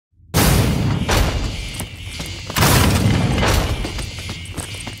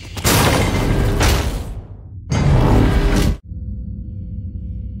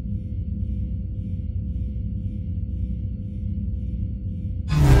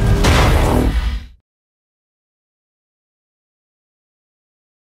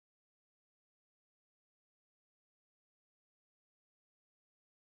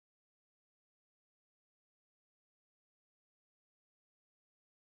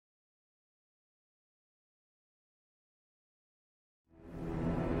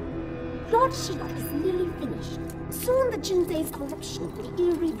Lord Shinnok is nearly finished. Soon the Jinsei's corruption will be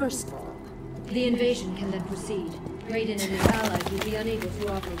irreversible. The invasion can then proceed. Raiden and his allies will be unable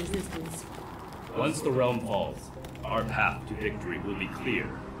to offer resistance. Once the realm falls, our path to victory will be clear.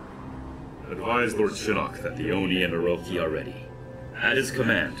 Advise Lord Shinnok that the Oni and Orochi are ready. At his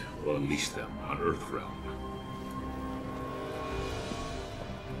command, we'll unleash them on Earthrealm.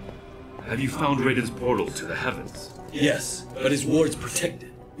 Have you found Raiden's portal to the heavens? Yes, but his ward's protected.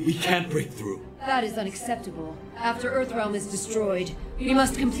 We can't break through. That is unacceptable. After Earthrealm is destroyed, we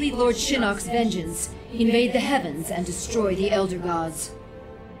must complete Lord Shinnok's vengeance, invade the heavens, and destroy the Elder Gods.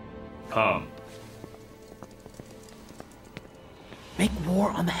 Come. Make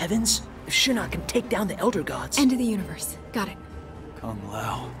war on the heavens? If Shinnok can take down the Elder Gods... End of the universe. Got it. Kung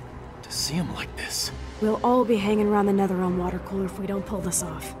Lao, to see him like this... We'll all be hanging around the Netherrealm water cooler if we don't pull this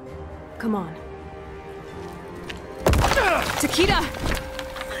off. Come on. Takeda!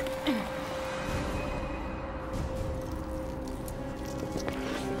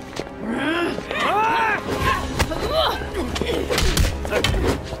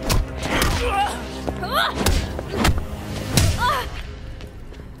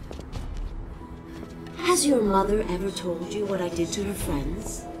 Has your mother ever told you what I did to her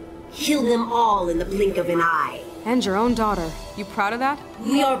friends? Killed them all in the blink of an eye. And your own daughter. You proud of that?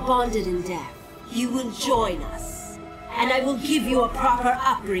 We are bonded in death. You will join us. And I will give you a proper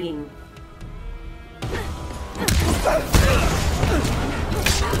upbringing.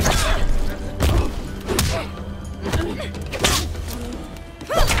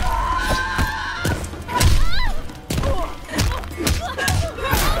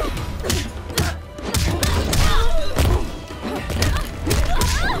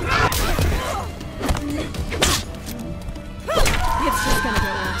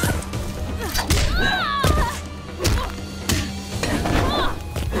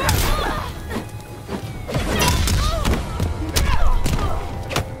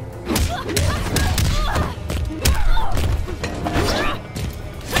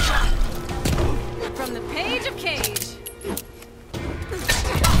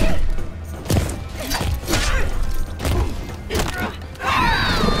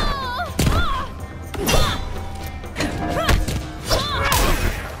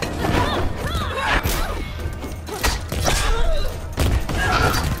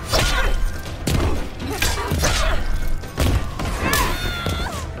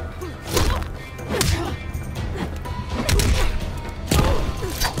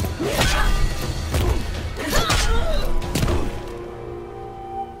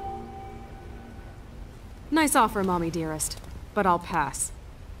 Nice offer, Mommy dearest, but I'll pass.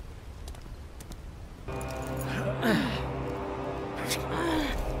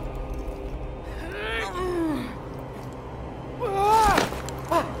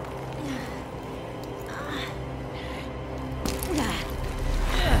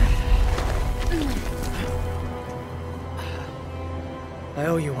 I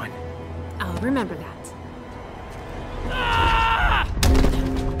owe you one. I'll remember that.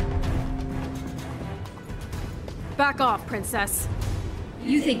 Back off, princess.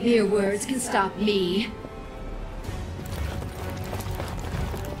 You think mere words can stop me?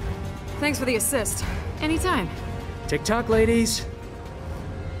 Thanks for the assist. Anytime. Tick-tock, ladies.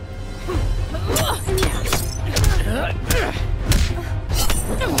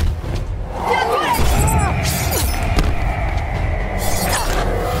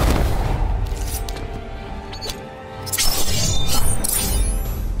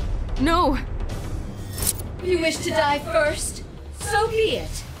 No! You wish to die first? So be it.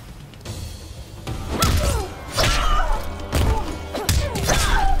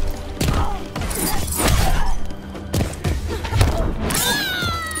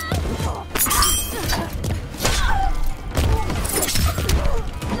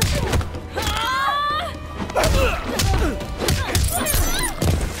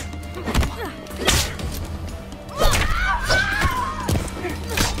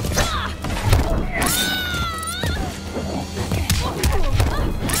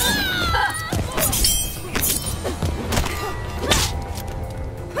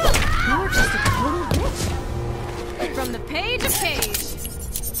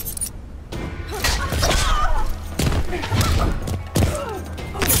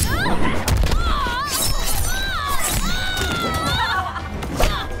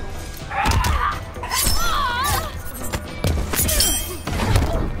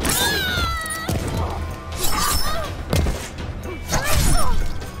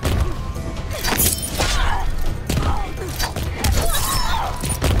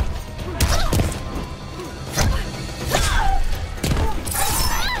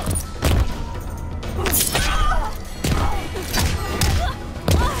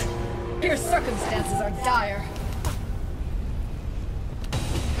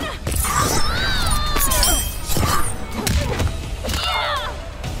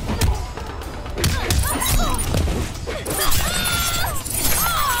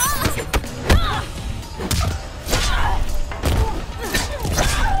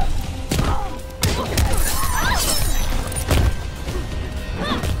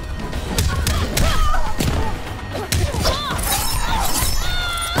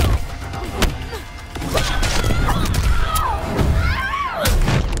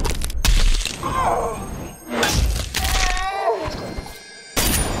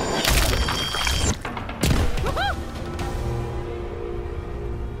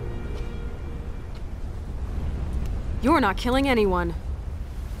 not killing anyone.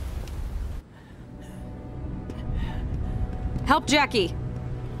 Help Jackie!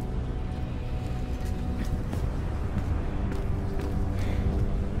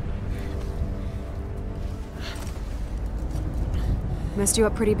 Messed you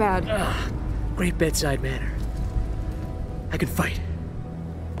up pretty bad. Great bedside manner. I can fight.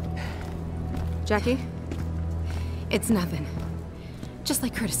 Jackie? It's nothing. Just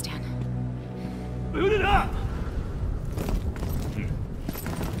like Kurdistan. Boot it up!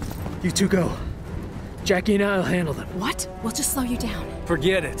 You two go. Jackie and I'll handle them. What? We'll just slow you down.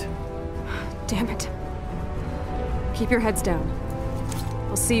 Forget it. Damn it. Keep your heads down.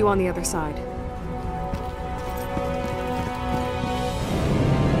 I'll see you on the other side.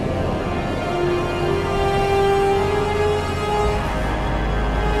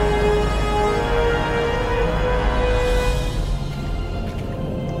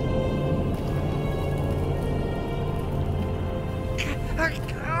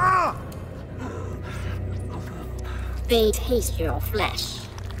 They taste your flesh,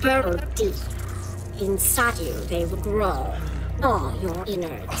 burrow deep. Inside you, they will grow, all your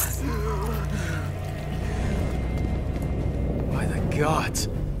innards. By the gods.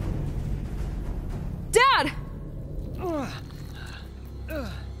 Dad!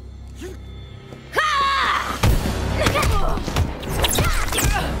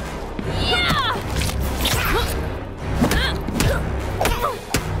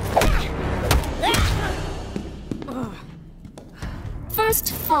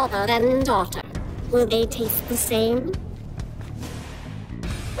 First father, then daughter. Will they taste the same?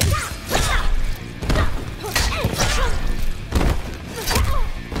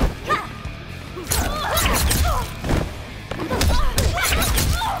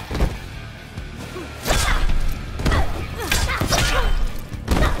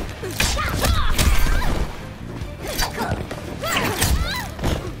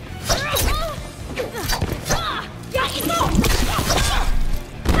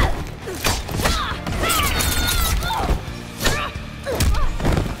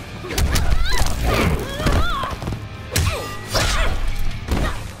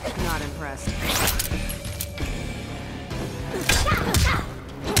 Not impressed.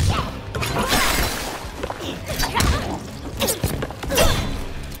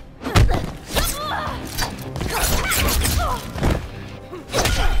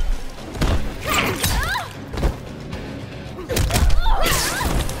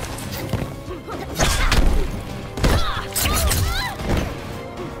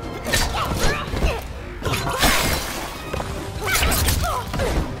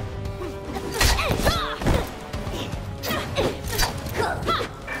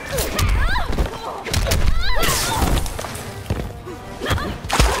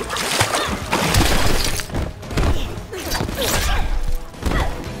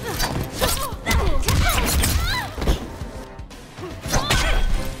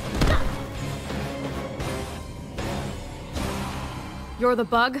 You're the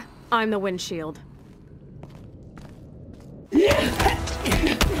bug, I'm the windshield.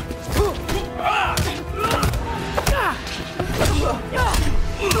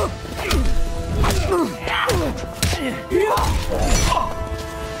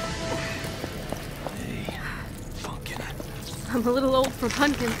 Pumpkin. I'm a little old for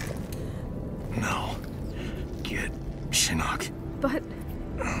pumpkin, No. Get Shinnok. but...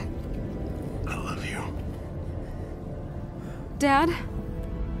 I love you. Dad?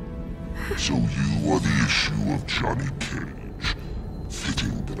 So you are the issue of Johnny Cage.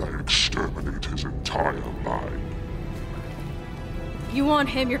 Fitting that I exterminate his entire line. If you want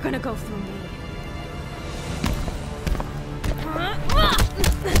him, you're gonna go through me.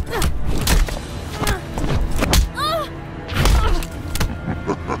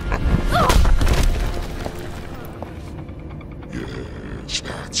 Yes,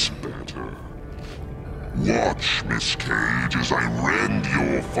 that's better. Watch, Miss Cage, as I rend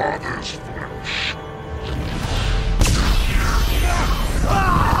your father's flesh.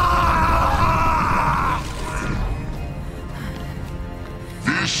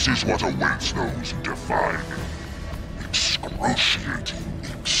 This is what awaits those who defy me. Excruciating,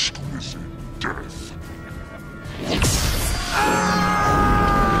 exquisite death.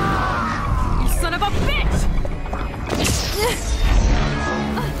 You son of a bitch!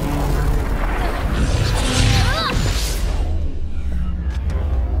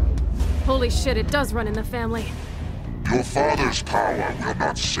 Holy shit, it does run in the family. Your father's power will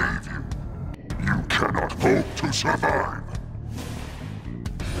not save you. You cannot hope to survive.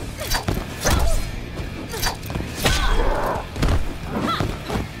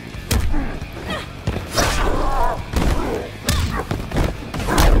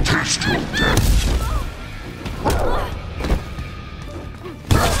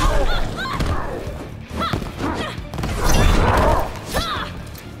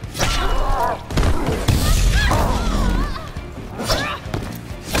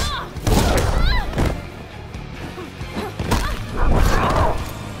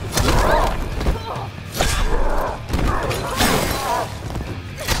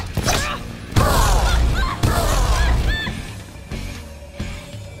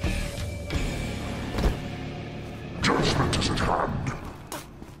 at hand.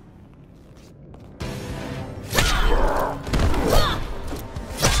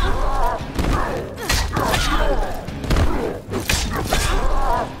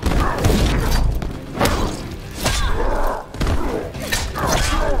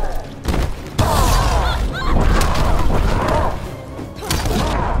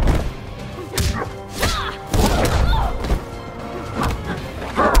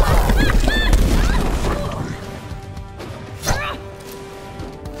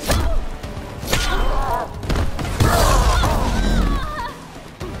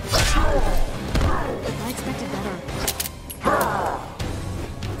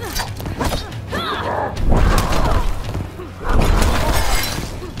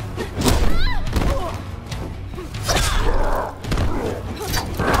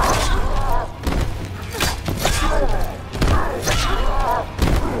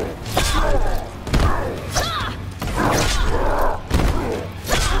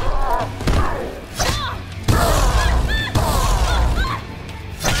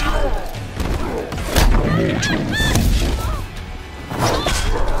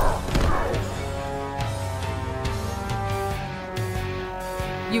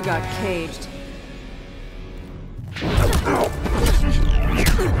 You got caged.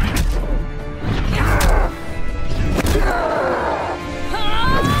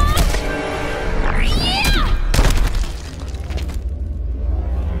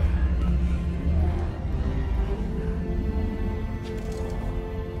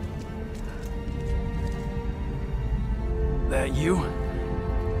 That you?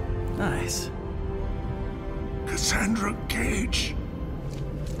 Nice. Cassandra Cage.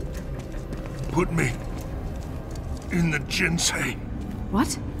 Put me in the Jinsei.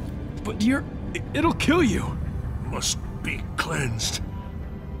 What? But it'll kill you. Must be cleansed.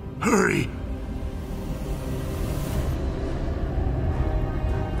 Hurry!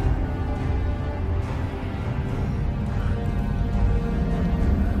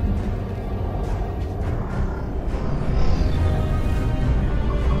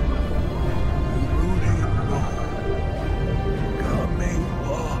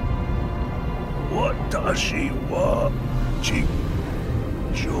 Watashi wa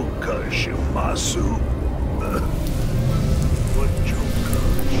Joka shimasu. What Joka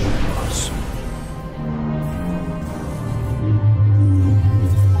shimasu?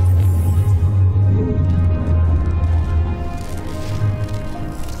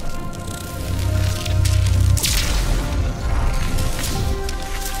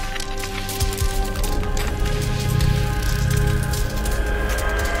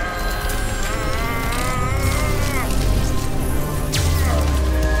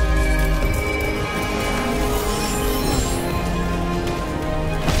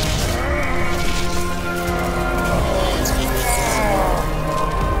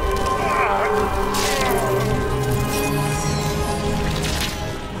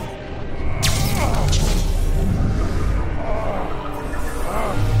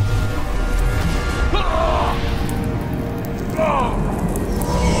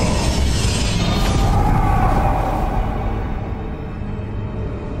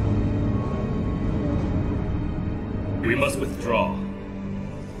 We must withdraw.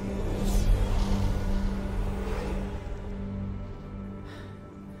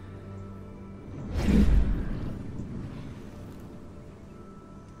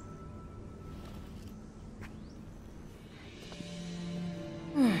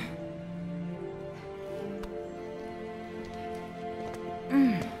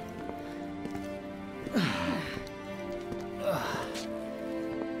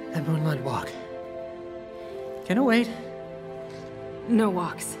 That moonlight walk. Can it wait? No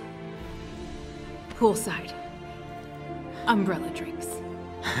walks. Poolside. Umbrella drinks.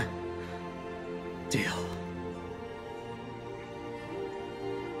 Deal.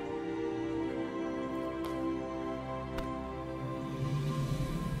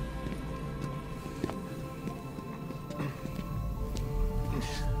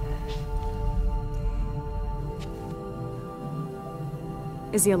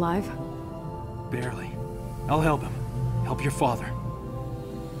 Is he alive? Barely. I'll help him. Help your father.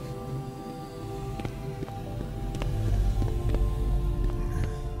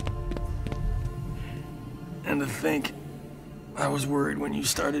 And to think, I was worried when you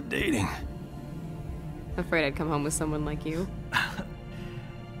started dating. Afraid I'd come home with someone like you?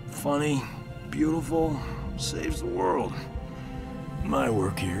 Funny, beautiful, saves the world. My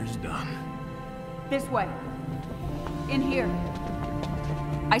work here is done. This way. In here.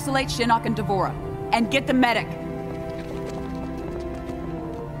 Isolate Shinnok and Devora. And get the medic.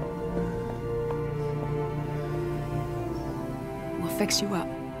 fix you up.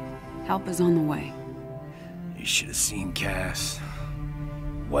 Help is on the way. You should have seen Cass.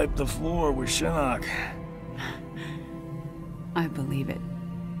 Wipe the floor with Shinnok. I believe it.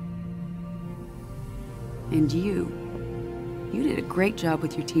 And you did a great job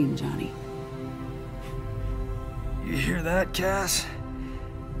with your team, Johnny. You hear that, Cass?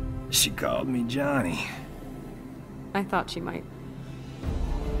 She called me Johnny. I thought she might.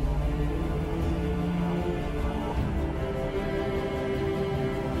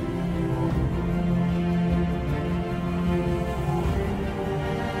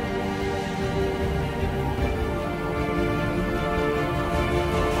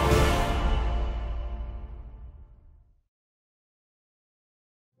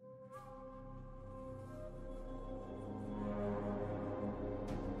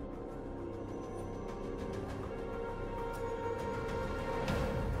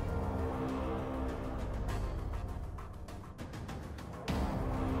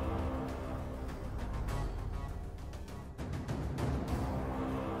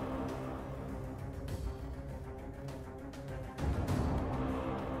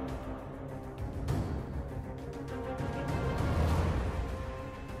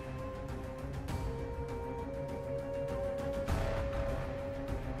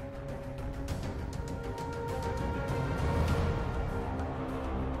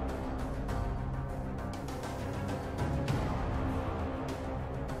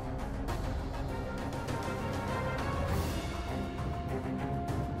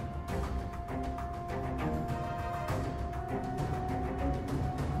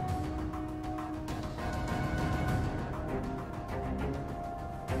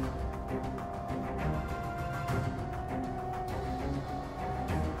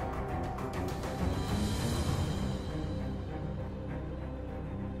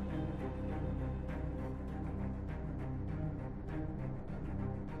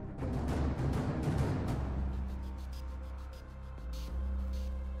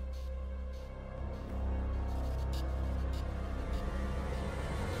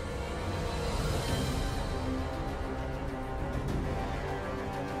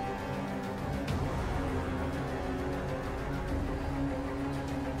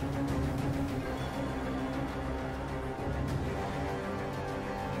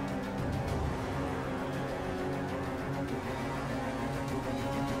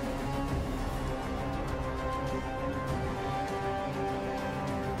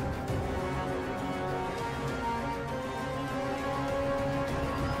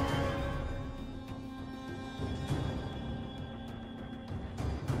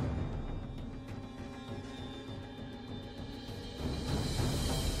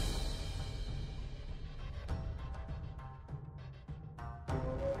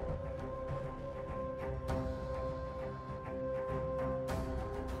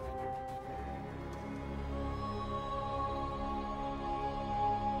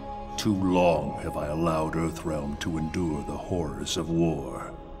 Too long have I allowed Earthrealm to endure the horrors of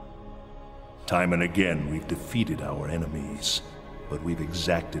war. Time and again we've defeated our enemies, but we've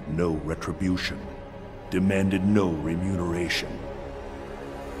exacted no retribution, demanded no remuneration.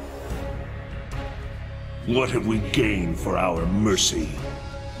 What have we gained for our mercy?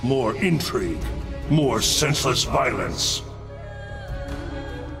 More intrigue, more senseless violence.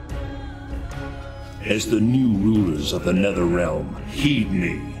 As the new rulers of the Netherrealm, heed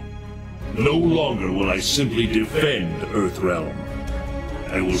me. No longer will I simply defend Earthrealm.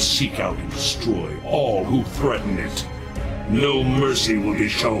 I will seek out and destroy all who threaten it. No mercy will be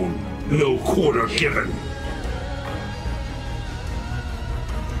shown, no quarter given.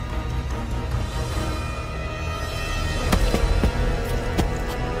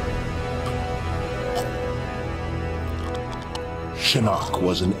 Shinnok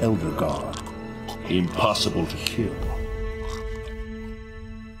was an elder god, impossible to kill.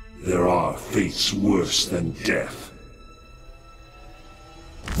 There are fates worse than death.